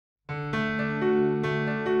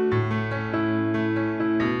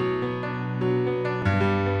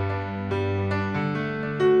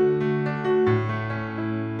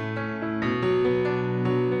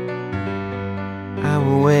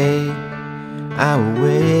I will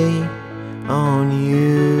wait on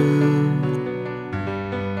you.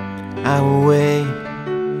 I will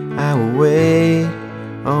wait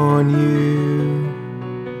on you.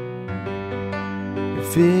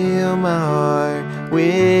 Fill my heart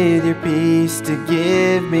with your peace to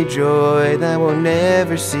give me joy that will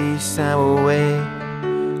never cease. I will wait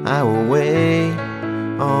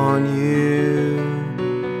on you.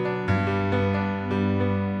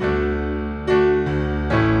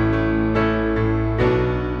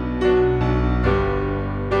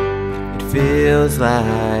 It feels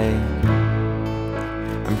like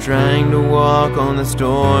I'm trying to walk on the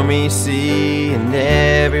stormy sea, and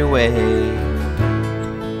every wave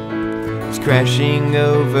is crashing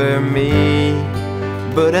over me.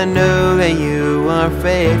 But I know that you are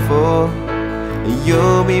faithful,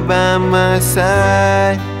 you'll be by my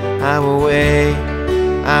side. I will wait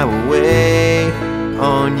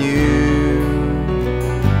on you.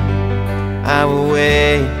 I will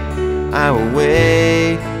wait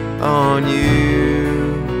on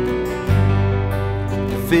you.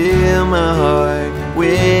 Fill my heart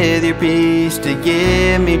with your peace to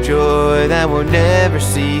give me joy that will never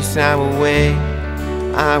cease. I will wait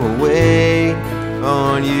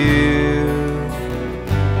on you.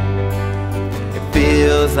 It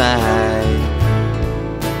feels like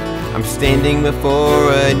I'm standing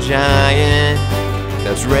before a giant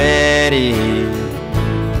that's ready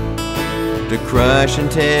to crush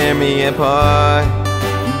and tear me apart.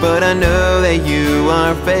 But I know that you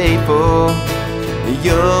are faithful,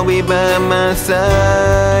 you'll be by my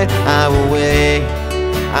side. I will wait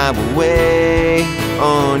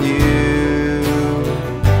on you.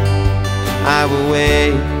 I will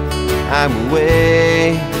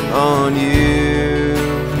wait on you.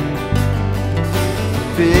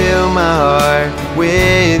 Fill my heart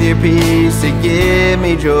with your peace to give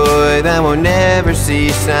me joy that will never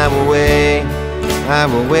cease. I will wait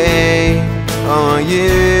on you.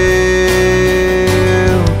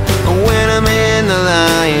 When I'm in the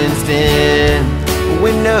lion's den,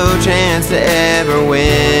 with no chance to ever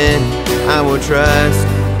win, I will trust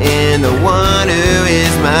in the one who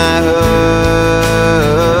is my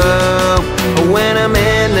hope. When I'm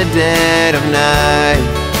in the dead of night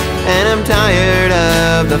and I'm tired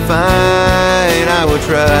of the fight, I will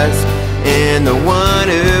trust in the one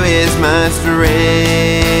who is my strength.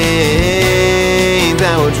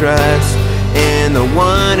 I will trust in the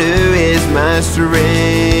one who is my strength.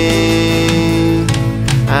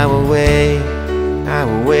 I will wait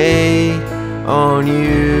on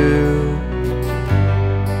you.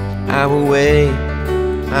 I will wait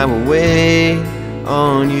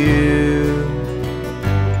on you.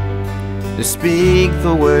 To speak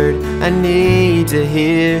the word I need to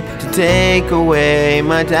hear, to take away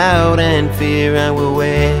my doubt and fear. I will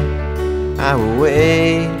wait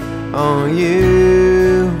on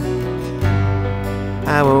you.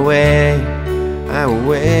 I will wait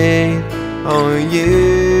on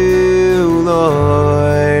you,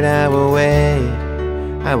 Lord. I will wait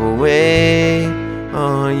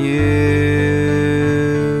on you.